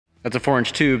That's a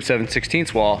 4-inch tube,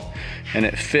 7/16 wall, and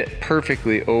it fit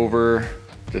perfectly over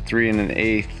the 3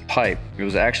 1/8 pipe. It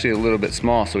was actually a little bit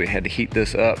small, so we had to heat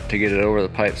this up to get it over the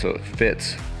pipe so it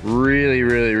fits really,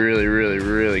 really, really, really,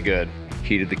 really good.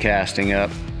 Heated the casting up,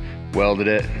 welded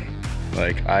it.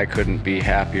 Like, I couldn't be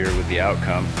happier with the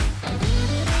outcome.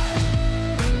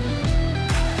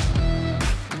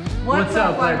 What's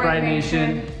up, Brite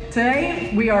Nation?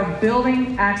 Today, we are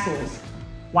building axles.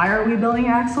 Why are we building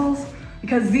axles?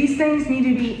 Because these things need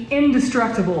to be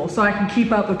indestructible so I can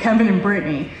keep up with Kevin and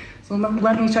Brittany. So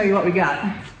let me show you what we got.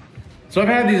 So I've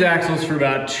had these axles for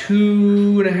about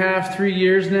 2.5, 3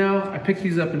 years now. I picked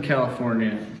these up in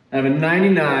California. I have a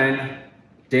 99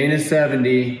 Dana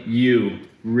 70 U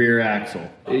rear axle.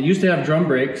 It used to have drum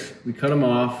brakes. We cut them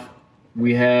off.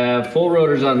 We have full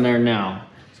rotors on there now.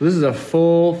 So this is a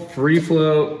full free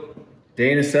float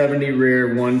Dana 70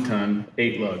 rear 1-ton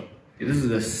 8 lug. This is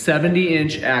a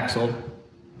 70-inch axle,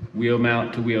 wheel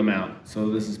mount to wheel mount.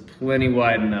 So this is plenty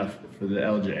wide enough for the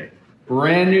LJ.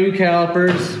 Brand new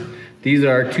calipers. These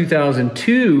are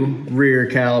 2002 rear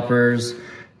calipers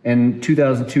and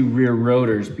 2002 rear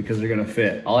rotors because they're gonna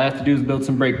fit. All I have to do is build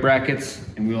some brake brackets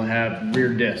and we'll have rear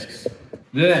discs.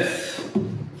 This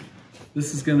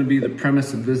is gonna be the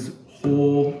premise of this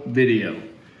whole video.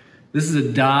 This is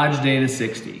a Dodge Dana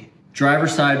 60, driver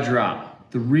side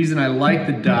drop. The reason I like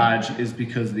the Dodge is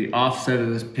because the offset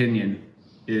of this pinion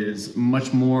is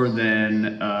much more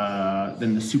than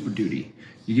the Super Duty.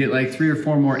 You get like 3 or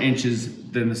 4 more inches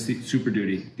than the Super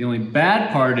Duty. The only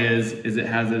bad part is it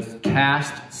has this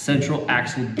cast central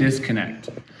axle disconnect.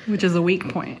 Which is a weak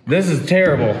point. This is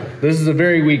terrible. This is a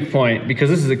very weak point because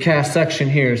this is a cast section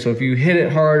here. So if you hit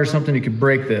it hard or something, you could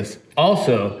break this.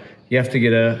 Also, you have to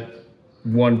get a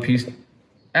 1-piece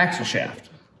axle shaft.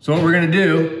 So what we're gonna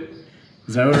do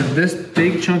is I ordered this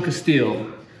big chunk of steel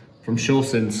from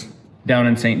Schulzen's down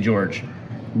in St. George.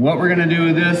 What we're gonna do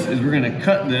with this is we're gonna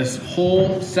cut this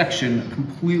whole section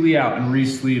completely out and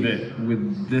re-sleeve it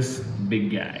with this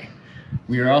big guy.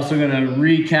 We are also gonna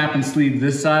recap and sleeve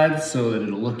this side so that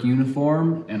it'll look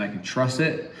uniform and I can truss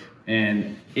it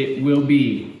and it will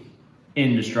be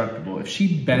indestructible. If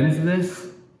she bends this,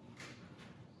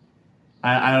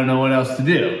 I don't know what else to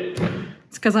do.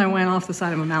 It's because I went off the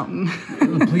side of a mountain.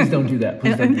 Please don't do that.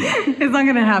 Please don't do that. It's not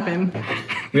gonna happen.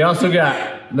 We also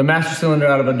got the master cylinder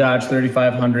out of a Dodge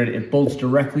 3500. It bolts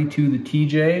directly to the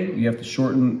TJ. You have to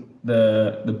shorten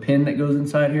the pin that goes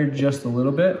inside here just a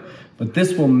little bit, but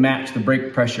this will match the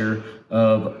brake pressure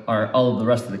of all of the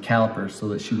rest of the calipers so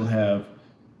that she will have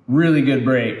really good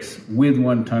brakes with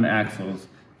 1-ton axles.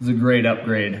 This is a great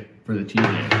upgrade for the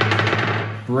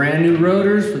TJ. Brand new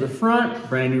rotors for the front,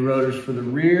 brand new rotors for the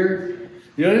rear.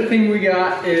 The other thing we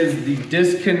got is the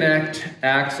disconnect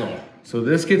axle. So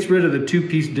this gets rid of the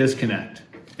 2-piece disconnect.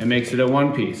 It makes it a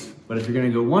 1-piece. But if you're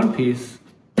gonna go 1-piece,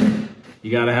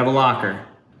 you gotta have a locker.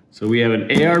 So we have an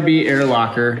ARB air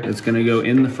locker that's gonna go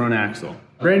in the front axle.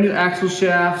 Brand new axle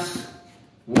shafts,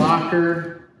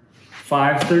 locker,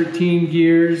 513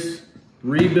 gears,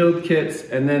 rebuild kits,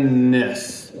 and then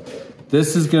this.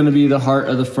 This is gonna be the heart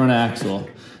of the front axle.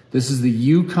 This is the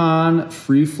Yukon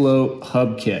Free Float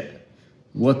hub kit.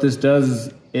 What this does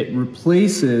is it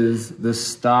replaces the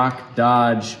stock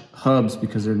Dodge hubs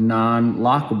because they're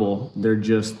non-lockable. They're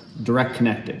just direct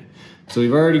connected. So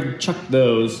we've already chucked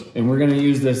those and we're gonna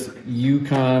use this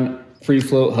Yukon Free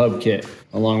Float hub kit.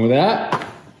 Along with that,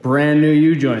 brand new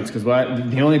U-joints because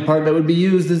the only part that would be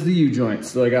used is the U-joints.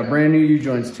 So I got brand new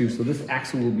U-joints too. So this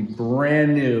axle will be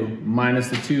brand new minus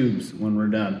the tubes when we're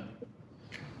done.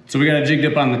 So we got it jigged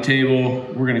up on the table.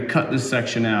 We're gonna cut this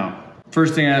section out.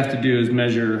 First thing I have to do is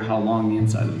measure how long the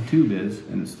inside of the tube is,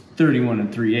 and it's 31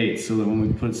 3/8, so that when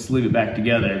we sleeve it back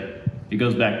together, it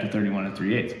goes back to 31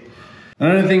 3/8.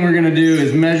 Another thing we're gonna do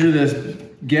is measure this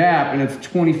gap, and it's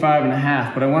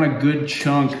 25.5, but I want a good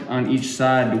chunk on each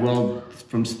side to weld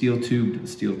from steel tube to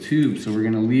steel tube. So we're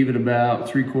gonna leave it about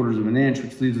 3/4 of an inch,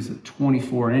 which leaves us at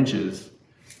 24 inches.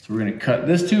 So we're gonna cut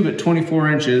this tube at 24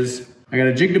 inches. I got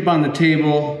it jigged up on the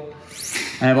table.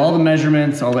 I have all the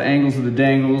measurements, all the angles of the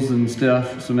dangles and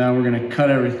stuff. So now we're gonna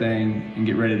cut everything and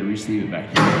get ready to re-sleeve it back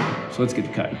together. So let's get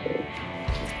the cut.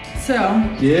 So.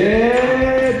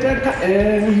 Yeah,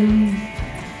 cutting.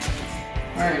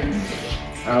 All right.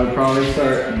 I would probably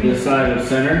start this side of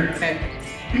center. Okay.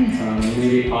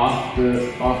 Maybe off to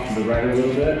the right a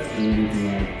little bit, and then you can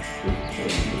like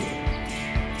just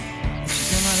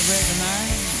Come on to break the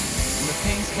night, and the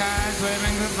pink skies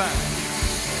waving goodbye.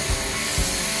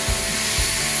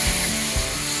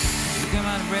 Come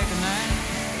on to break the night,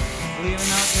 leaving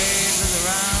no traces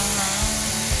around.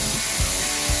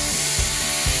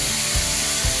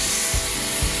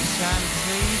 Trying to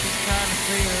sleep.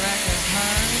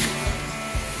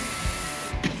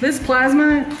 This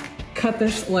plasma cut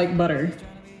this like butter.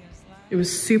 It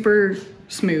was super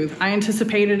smooth. I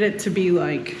anticipated it to be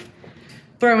like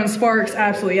throwing sparks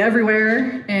absolutely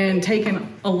everywhere and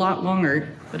taking a lot longer,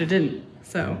 but it didn't.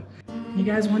 So you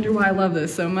guys wonder why I love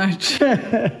this so much.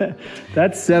 That's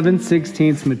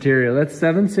 7/16 material. That's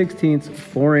 7/16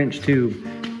 4-inch tube.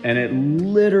 And it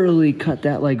literally cut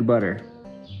that like butter.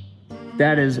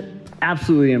 That is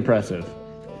absolutely impressive.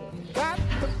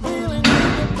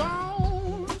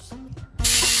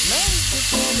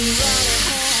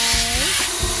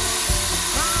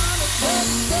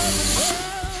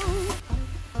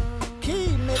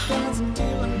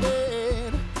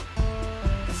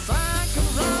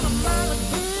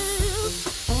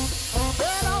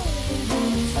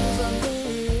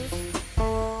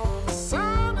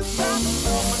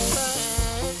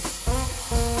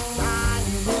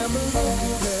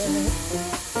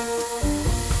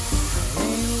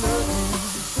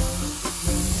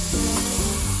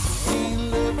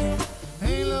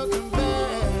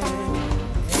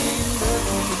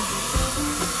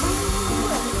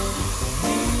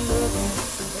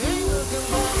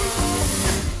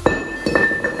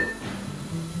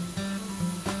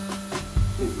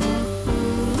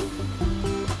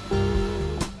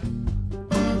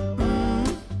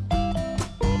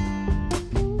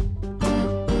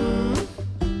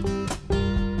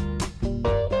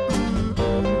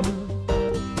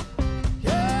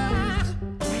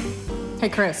 Hey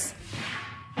Chris,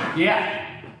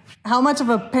 Yeah, how much of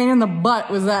a pain in the butt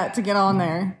was that to get on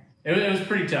there? it was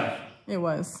pretty tough. It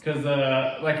was. Because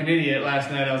like an idiot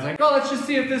last night, I was like, oh, let's just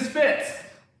see if this fits.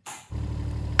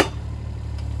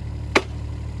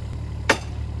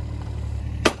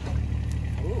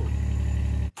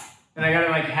 And I got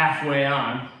it like halfway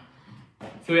on.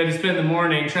 So we had to spend the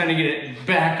morning trying to get it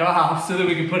back off so that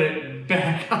we could put it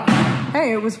back on.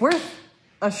 Hey, it was worth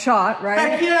a shot, right?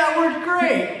 Heck yeah, it worked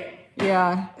great.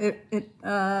 Yeah,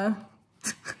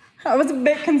 I was a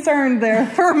bit concerned there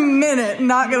for a minute,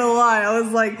 not gonna lie. I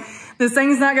was like, this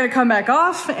thing's not gonna come back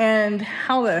off, and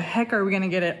how the heck are we gonna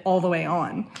get it all the way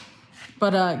on?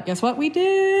 But guess what we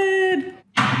did?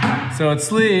 So it's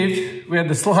sleeved. We had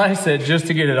to slice it just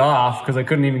to get it off because I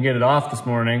couldn't even get it off this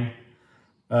morning.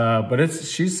 But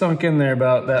she's sunk in there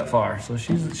about that far, so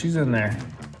she's in there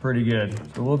pretty good.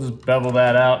 So we'll just bevel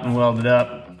that out and weld it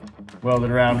up, weld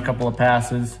it around a couple of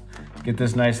passes, get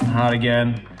this nice and hot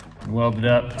again, and weld it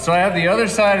up. So I have the other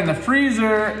side in the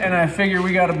freezer, and I figure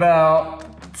we got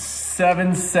about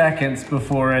 7 seconds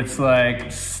before it's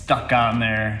like stuck on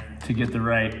there to get the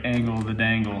right angle of the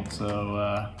dangle.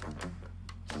 So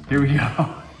here we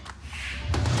go.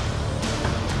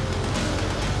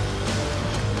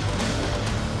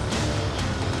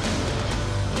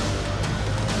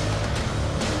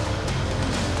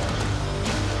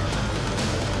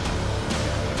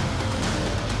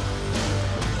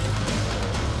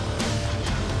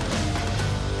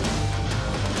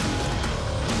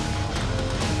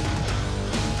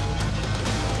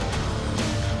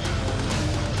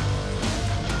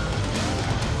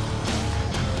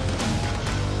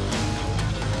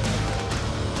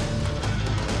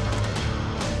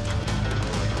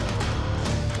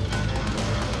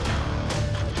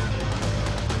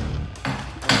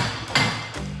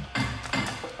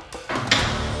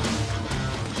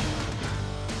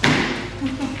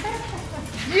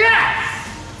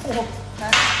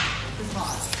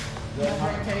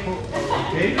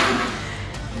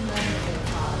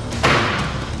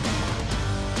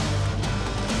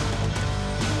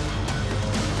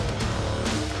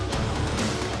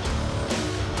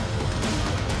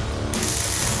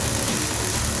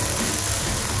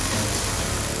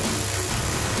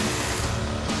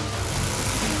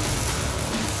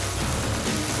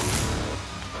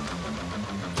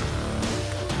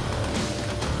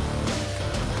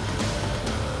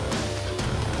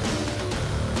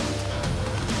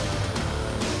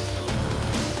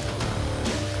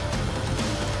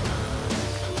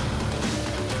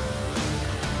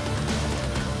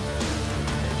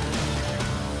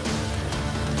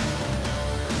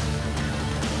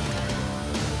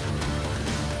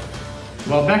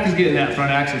 While Becca's getting that front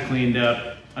axle cleaned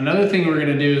up, another thing we're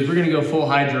gonna do is we're gonna go full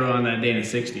hydro on that Dana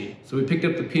 60. So we picked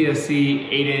up the PSC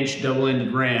 8-inch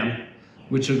double-ended ram,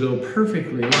 which will go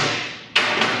perfectly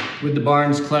with the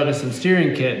Barnes Clevis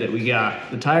steering kit that we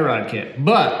got, the tie rod kit.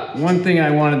 But one thing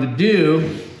I wanted to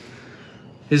do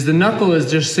is the knuckle is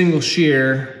just single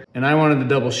shear, and I wanted to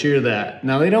double shear that.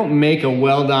 Now they don't make a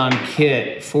weld-on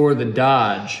kit for the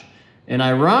Dodge. And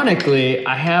ironically,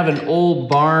 I have an old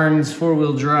Barnes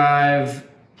 4-wheel drive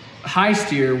high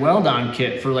steer weld-on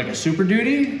kit for like a Super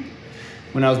Duty.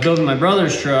 when I was building my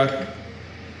brother's truck,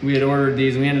 we had ordered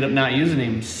these and we ended up not using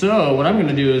them. So what I'm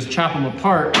gonna do is chop them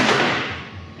apart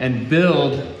and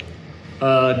build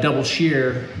a double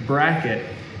shear bracket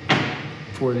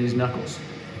for these knuckles.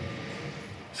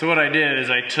 So what I did is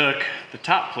I took the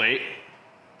top plate,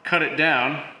 cut it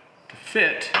down to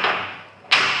fit,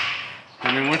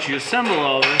 and then once you assemble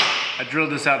all this, I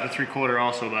drilled this out to 3/4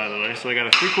 also, by the way. So I got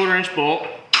a 3/4 inch bolt,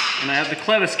 and I have the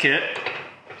clevis kit.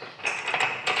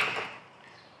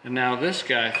 And now this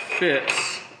guy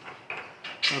fits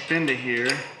up into here.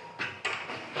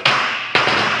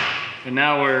 And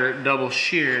now we're double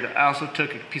sheared. I also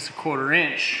took a piece of 1/4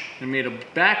 inch and made a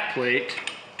back plate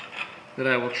that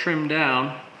I will trim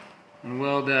down and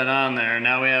weld that on there.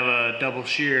 Now we have a double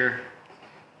shear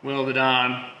welded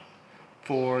on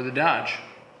for the Dodge.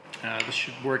 This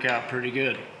should work out pretty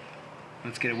good.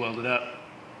 Let's get it welded up.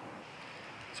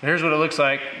 So here's what it looks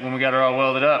like when we got it all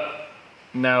welded up.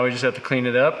 Now we just have to clean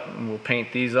it up, and we'll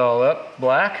paint these all up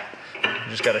black.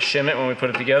 We just got to shim it when we put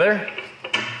it together.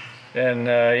 And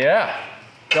yeah,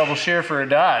 double shear for a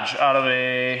Dodge out of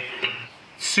a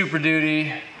Super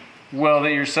Duty weld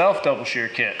it yourself double shear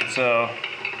kit. So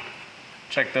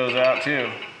check those out too.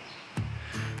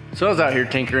 So I was out here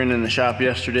tinkering in the shop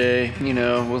yesterday, you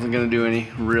know, wasn't gonna do any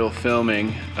real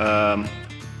filming.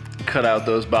 Cut out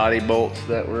those body bolts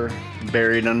that were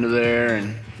buried under there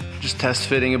and just test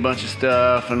fitting a bunch of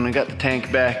stuff, and I got the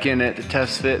tank back in it to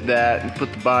test fit that and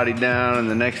put the body down, and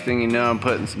the next thing you know I'm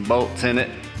putting some bolts in it,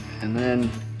 and then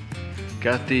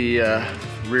got the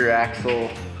rear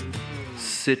axle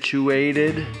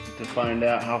situated to find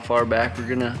out how far back we're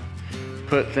gonna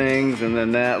put things, and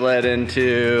then that led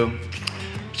into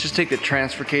let's just take the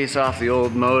transfer case off the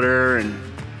old motor and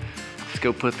let's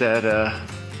go put that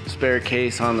spare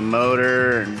case on the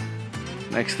motor, and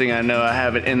next thing I know I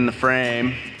have it in the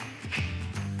frame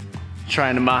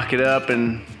trying to mock it up,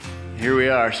 and here we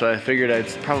are. So I figured I'd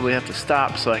probably have to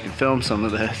stop so I can film some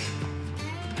of this.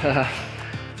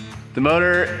 The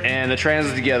motor and the trans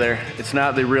is together. It's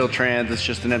not the real trans, it's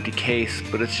just an empty case,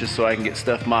 but it's just so I can get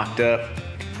stuff mocked up.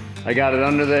 I got it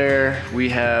under there. We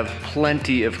have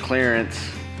plenty of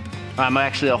clearance. I'm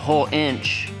actually a whole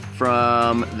inch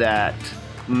from that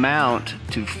mount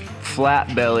to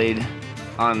flat bellied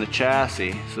on the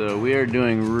chassis. So we are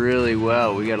doing really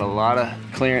well. We got a lot of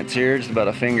clearance here, just about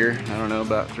a finger. I don't know,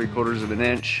 about 3/4 of an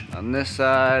inch on this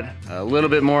side. A little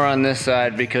bit more on this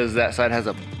side because that side has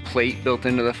a plate built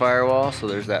into the firewall. So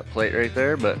there's that plate right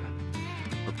there, but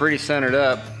we're pretty centered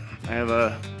up. I have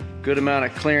a good amount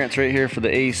of clearance right here for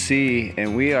the AC,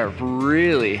 and we are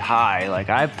really high. Like,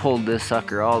 I pulled this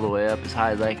sucker all the way up as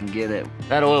high as I can get it.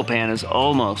 That oil pan is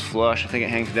almost flush. I think it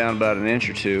hangs down about an inch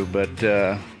or two, but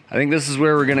I think this is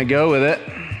where we're gonna go with it.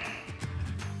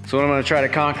 So what I'm gonna try to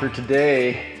conquer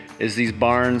today is these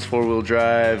Barnes 4-wheel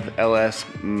drive LS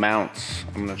mounts.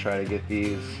 I'm gonna try to get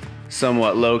these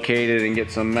somewhat located and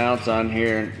get some mounts on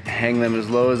here and hang them as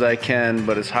low as I can,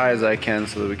 but as high as I can,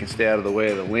 so that we can stay out of the way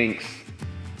of the links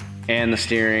and the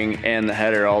steering and the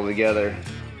header all together.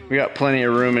 We got plenty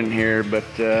of room in here, but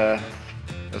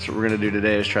that's what we're gonna do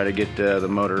today, is try to get the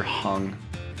motor hung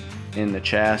in the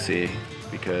chassis,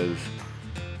 because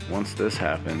once this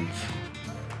happens,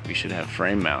 we should have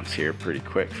frame mounts here pretty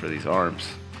quick for these arms.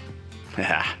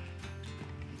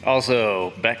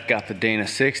 Also, Beck got the Dana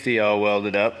 60 all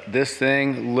welded up. This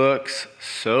thing looks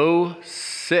so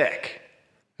sick.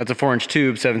 That's a 4-inch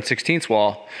tube, 7/16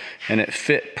 wall, and it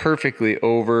fit perfectly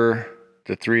over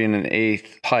the 3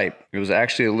 1/8 pipe. It was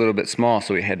actually a little bit small,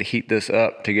 so we had to heat this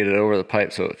up to get it over the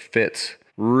pipe so it fits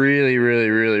really, really,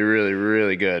 really, really,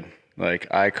 really good. Like,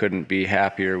 I couldn't be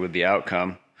happier with the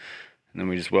outcome. And then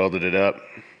we just welded it up,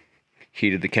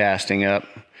 heated the casting up,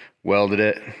 welded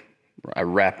it. I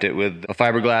wrapped it with a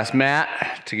fiberglass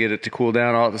mat to get it to cool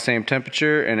down all at the same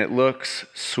temperature, and it looks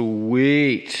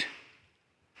sweet.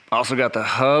 Also got the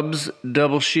hubs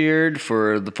double sheared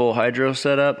for the full hydro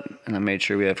setup, and I made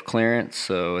sure we have clearance,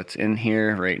 so it's in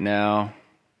here right now.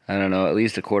 I don't know, at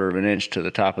least 1/4 of an inch to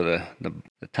the top of the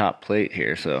top plate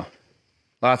here, so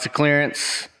lots of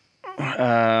clearance.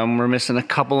 We're missing a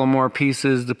couple of more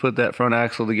pieces to put that front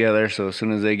axle together, so as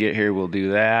soon as they get here, we'll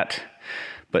do that.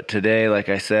 But today, like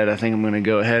I said, I think I'm gonna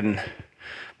go ahead and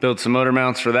build some motor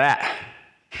mounts for that.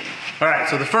 All right,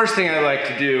 so the first thing I like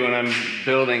to do when I'm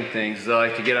building things is I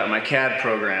like to get out my CAD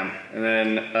program, and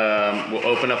then we'll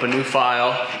open up a new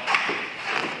file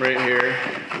right here.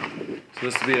 So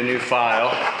this will be a new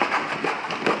file.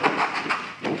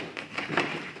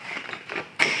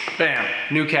 Bam,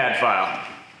 new CAD file.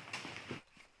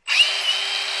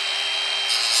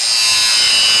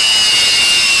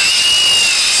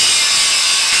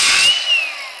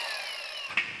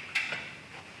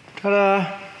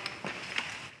 Ta-da!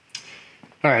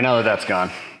 All right, now that that's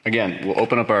gone, again, we'll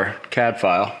open up our CAD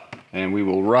file and we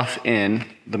will rough in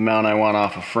the mount I want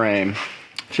off a frame.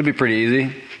 Should be pretty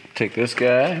easy. Take this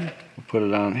guy, we'll put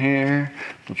it on here,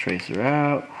 we'll trace her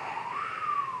out.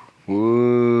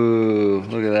 Woo,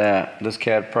 look at that. This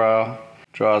CAD file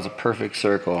draws a perfect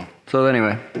circle. So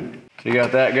anyway, so you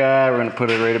got that guy, we're gonna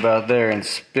put it right about there in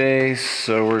space.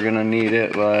 So we're gonna need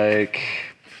it like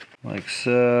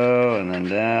so, and then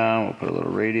down. We'll put a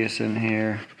little radius in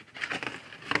here.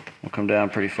 We'll come down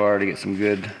pretty far to get some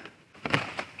good,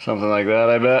 something like that,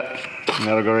 I bet. And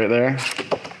that'll go right there.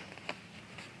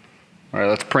 All right,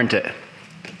 let's print it.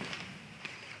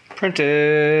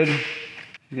 Printed.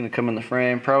 It's gonna come in the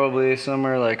frame probably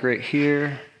somewhere like right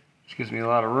here. This gives me a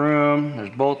lot of room. There's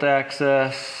bolt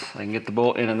access. I can get the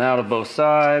bolt in and out of both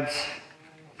sides.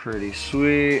 Pretty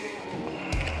sweet.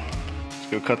 Let's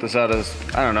go cut this out as,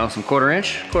 I don't know, some 1/4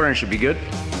 inch. 1/4 inch should be good.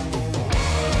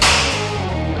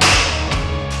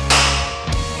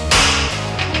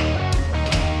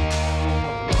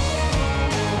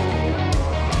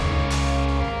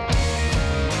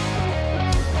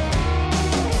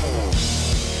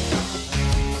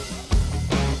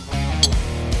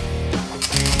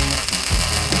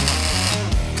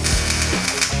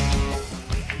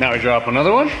 Now we drop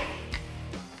another one.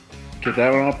 Get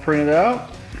that one all printed out.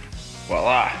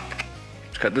 Voila.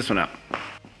 Let's cut this one out.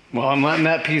 While I'm letting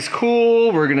that piece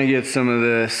cool, we're gonna get some of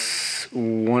this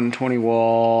 120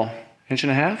 wall, 1.5 inch?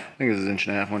 I think this is 1.5 inch,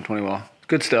 120 wall.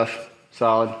 Good stuff,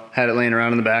 solid. Had it laying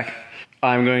around in the back.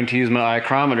 I'm going to use my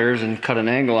micrometers and cut an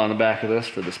angle on the back of this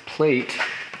for this plate.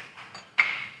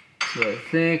 So I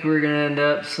think we're gonna end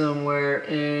up somewhere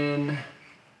in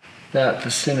that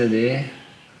vicinity.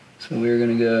 So we're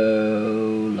gonna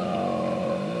go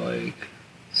like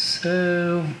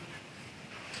so.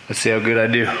 Let's see how good I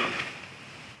do.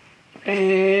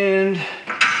 And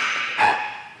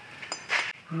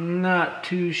not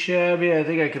too shabby. I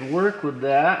think I could work with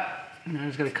that. And I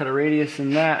just gotta cut a radius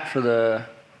in that for the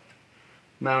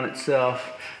mount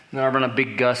itself. Now I'm gonna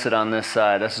big gusset on this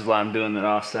side. This is why I'm doing it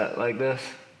offset like this.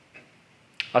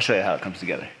 I'll show you how it comes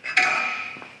together.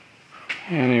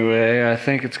 Anyway, I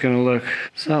think it's gonna look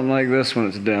something like this when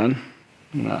it's done.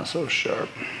 Not so sharp.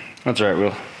 That's all right,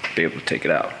 we'll be able to take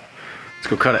it out. Let's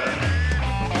go cut it.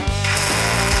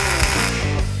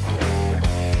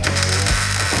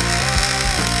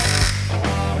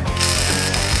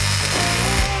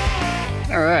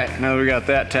 All right, now that we got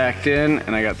that tacked in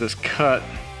and I got this cut,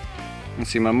 you can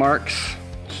see my marks.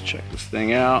 Let's check this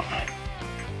thing out.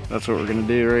 That's what we're gonna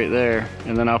do right there.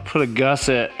 And then I'll put a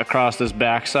gusset across this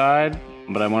backside,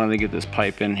 but I wanted to get this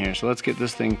pipe in here. So let's get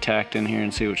this thing tacked in here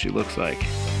and see what she looks like.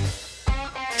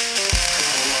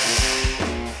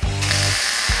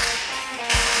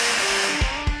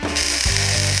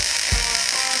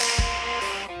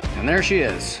 And there she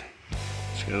is.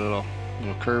 She's got a little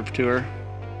curve to her.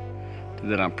 Did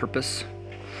that on purpose,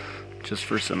 just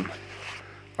for some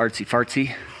artsy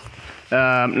fartsy.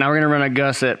 Now we're gonna run a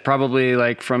gusset probably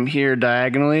like from here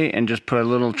diagonally and just put a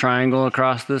little triangle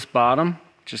across this bottom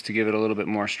just to give it a little bit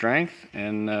more strength.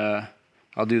 And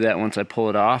I'll do that once I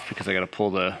pull it off because I gotta pull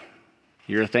the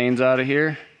urethanes out of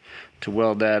here to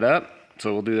weld that up.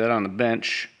 So we'll do that on the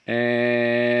bench.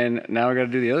 And now we gotta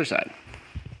do the other side.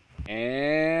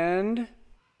 And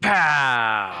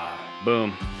pow!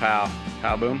 Boom, pow,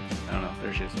 pow, boom. I don't know,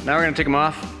 there she is. Now we're gonna take them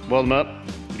off, weld them up,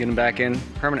 get them back in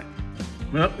permanent.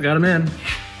 Well, got them in.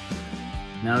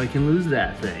 Now we can lose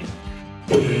that thing.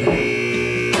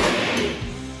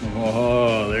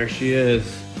 Oh, there she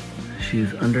is.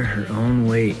 She's under her own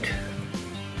weight.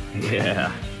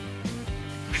 Yeah.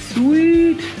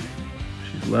 Sweet.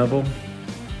 She's level.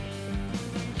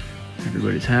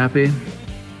 Everybody's happy.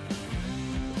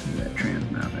 That trans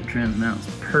mount. That trans mount's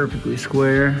perfectly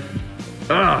square.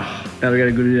 Ah, now we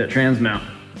gotta go do that trans mount.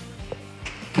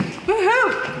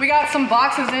 Woohoo! We got some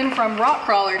boxes in from Rock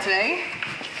Krawler today.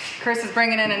 Chris is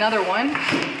bringing in another one.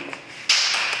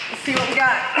 Let's see what we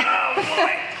got. Oh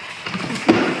boy.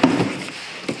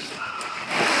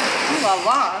 Ooh la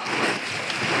la.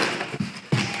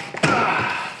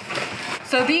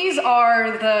 So these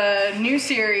are the new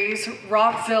series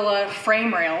RockZilla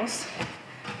frame rails.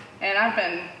 And I've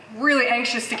been really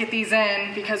anxious to get these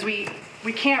in because we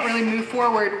can't really move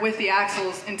forward with the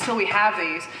axles until we have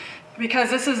these, because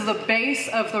this is the base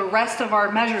of the rest of our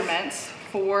measurements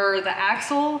for the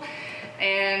axle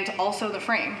and also the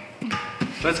frame.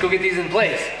 Let's go get these in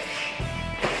place.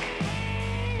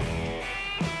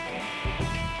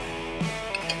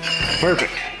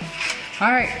 Perfect.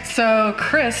 All right, so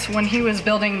Chris, when he was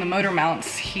building the motor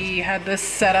mounts, he had this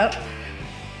set up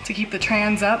to keep the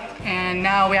trans up, and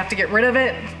now we have to get rid of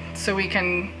it so we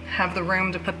can have the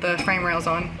room to put the frame rails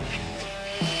on.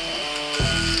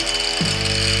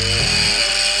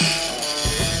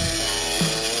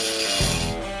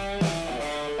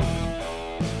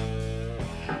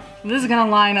 This is gonna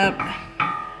line up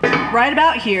right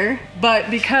about here, but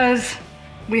because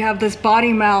we have this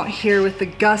body mount here with the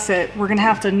gusset, we're gonna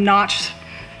have to notch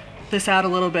this out a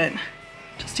little bit.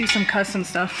 Just do some custom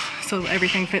stuff so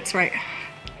everything fits right.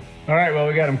 All right, well,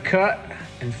 we got them cut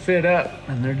and fit up,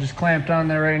 and they're just clamped on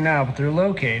there right now, but they're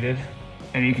located.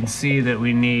 And you can see that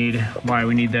why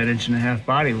we need that 1.5 inch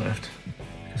body lift.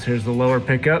 Because here's the lower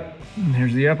pickup, and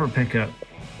here's the upper pickup.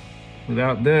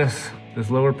 Without this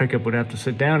lower pickup would have to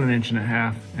sit down 1.5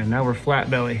 inches, and now we're flat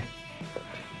belly.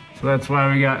 So that's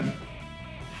why we got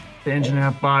the 1.5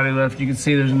 inch body lift. You can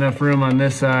see there's enough room on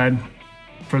this side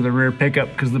for the rear pickup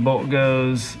because the bolt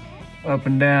goes up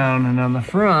and down, and on the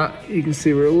front you can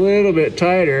see we're a little bit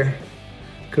tighter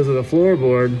because of the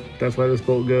floorboard. That's why this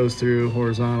bolt goes through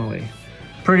horizontally.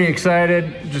 Pretty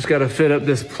excited. Just got to fit up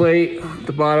this plate,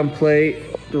 the bottom plate,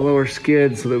 the lower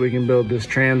skid, so that we can build this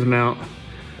trans mount.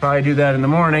 Probably do that in the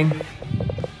morning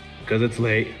because it's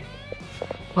late,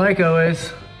 like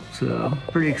always. So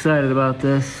pretty excited about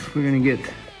this. We're gonna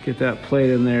get that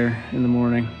plate in there in the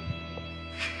morning.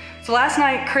 So last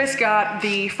night, Chris got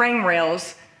the frame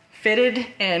rails fitted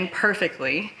in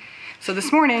perfectly. So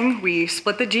this morning, we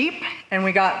split the Jeep and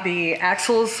we got the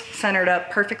axles centered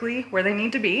up perfectly where they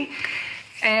need to be.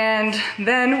 And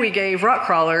then we gave Rock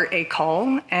Krawler a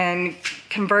call and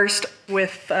conversed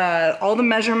with all the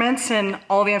measurements and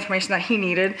all the information that he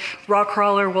needed. Rock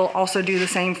Krawler will also do the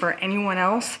same for anyone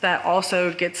else that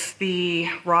also gets the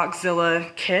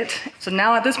RockZilla kit. So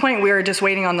now at this point, we are just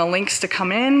waiting on the links to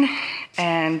come in,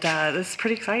 and this is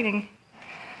pretty exciting.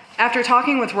 After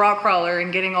talking with Rock Krawler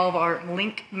and getting all of our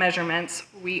link measurements,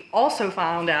 we also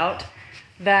found out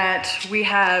that we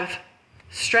have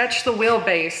stretched the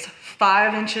wheelbase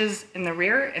 5 inches in the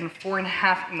rear and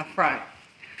 4.5 in the front.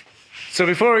 So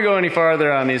before we go any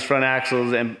farther on these front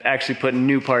axles and actually put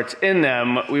new parts in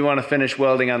them, we want to finish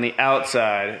welding on the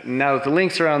outside. Now that the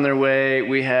links are on their way,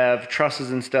 we have trusses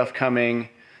and stuff coming,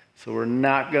 so we're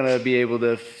not going to be able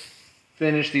to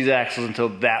finish these axles until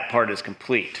that part is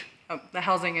complete. Oh, the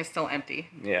housing is still empty.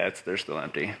 Yeah, they're still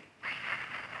empty.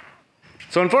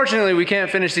 So unfortunately, we can't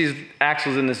finish these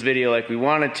axles in this video like we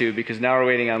wanted to, because now we're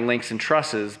waiting on links and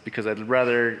trusses, because I'd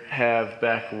rather have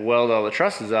Beck weld all the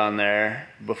trusses on there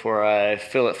before I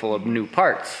fill it full of new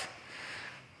parts.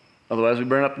 Otherwise, we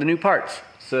burn up the new parts.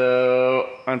 So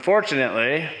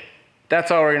unfortunately, that's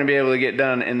all we're gonna be able to get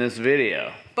done in this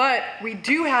video. But we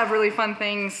do have really fun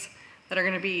things that are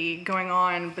gonna be going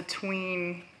on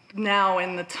between now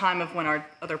and the time of when our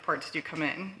other parts do come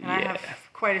in. And I have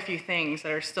quite a few things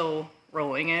that are still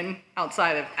rolling in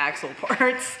outside of axle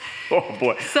parts. Oh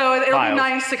boy. So it'll be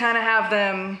nice to kind of have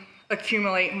them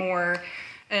accumulate more.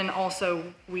 And also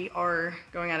we are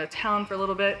going out of town for a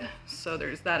little bit, so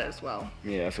there's that as well.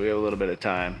 Yeah, so we have a little bit of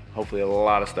time. Hopefully a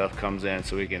lot of stuff comes in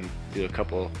so we can do a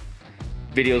couple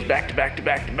videos back to back to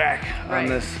back to back on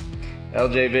this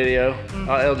LJ video,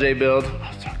 LJ build.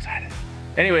 I'm so excited.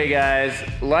 Anyway guys,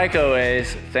 like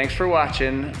always, thanks for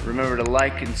watching. Remember to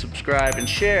like and subscribe and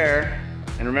share.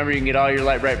 And remember, you can get all your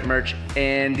Lite Brite merch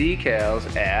and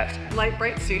decals at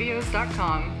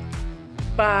LiteBriteStudios.com.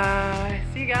 Bye.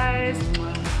 See you guys.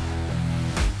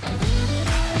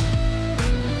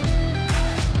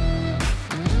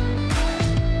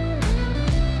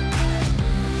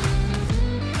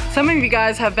 Some of you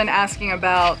guys have been asking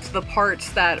about the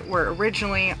parts that were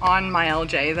originally on my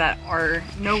LJ that are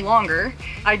no longer.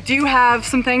 I do have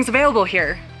some things available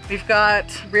here. We've got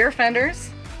rear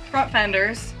fenders, front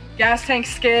fenders, gas tank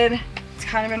skid. It's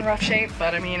kind of in rough shape,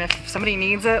 but I mean, if somebody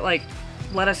needs it, like,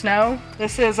 let us know.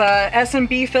 This is a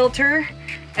S&B filter,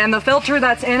 and the filter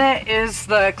that's in it is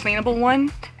the cleanable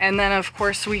one. And then of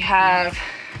course we have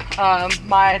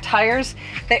my tires.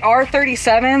 They are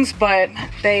 37s, but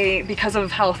because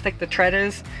of how thick the tread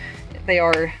is, they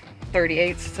are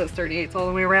 38s. It says 38s all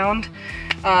the way around.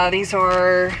 These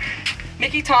are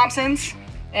Mickey Thompson's,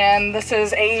 and this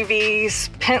is AEV's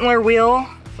Pentler wheel.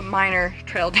 Some minor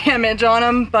trail damage on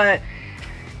them, but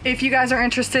if you guys are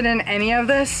interested in any of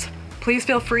this, please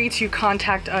feel free to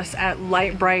contact us at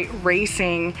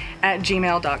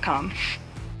litebriteraCing@gmail.com.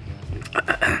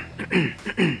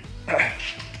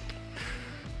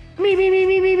 Me.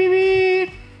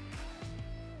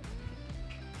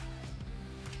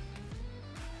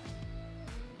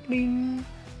 Bling.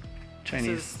 Chinese.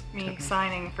 This is me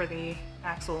signing for the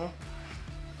axle.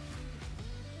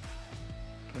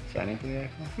 Signing for the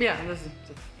axle? Yeah, this is.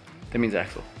 That means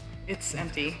axle. It's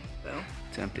empty, though.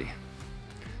 It's empty.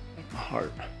 My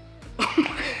heart. Oh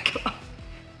my god.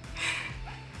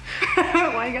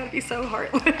 Why you gotta be so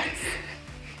heartless?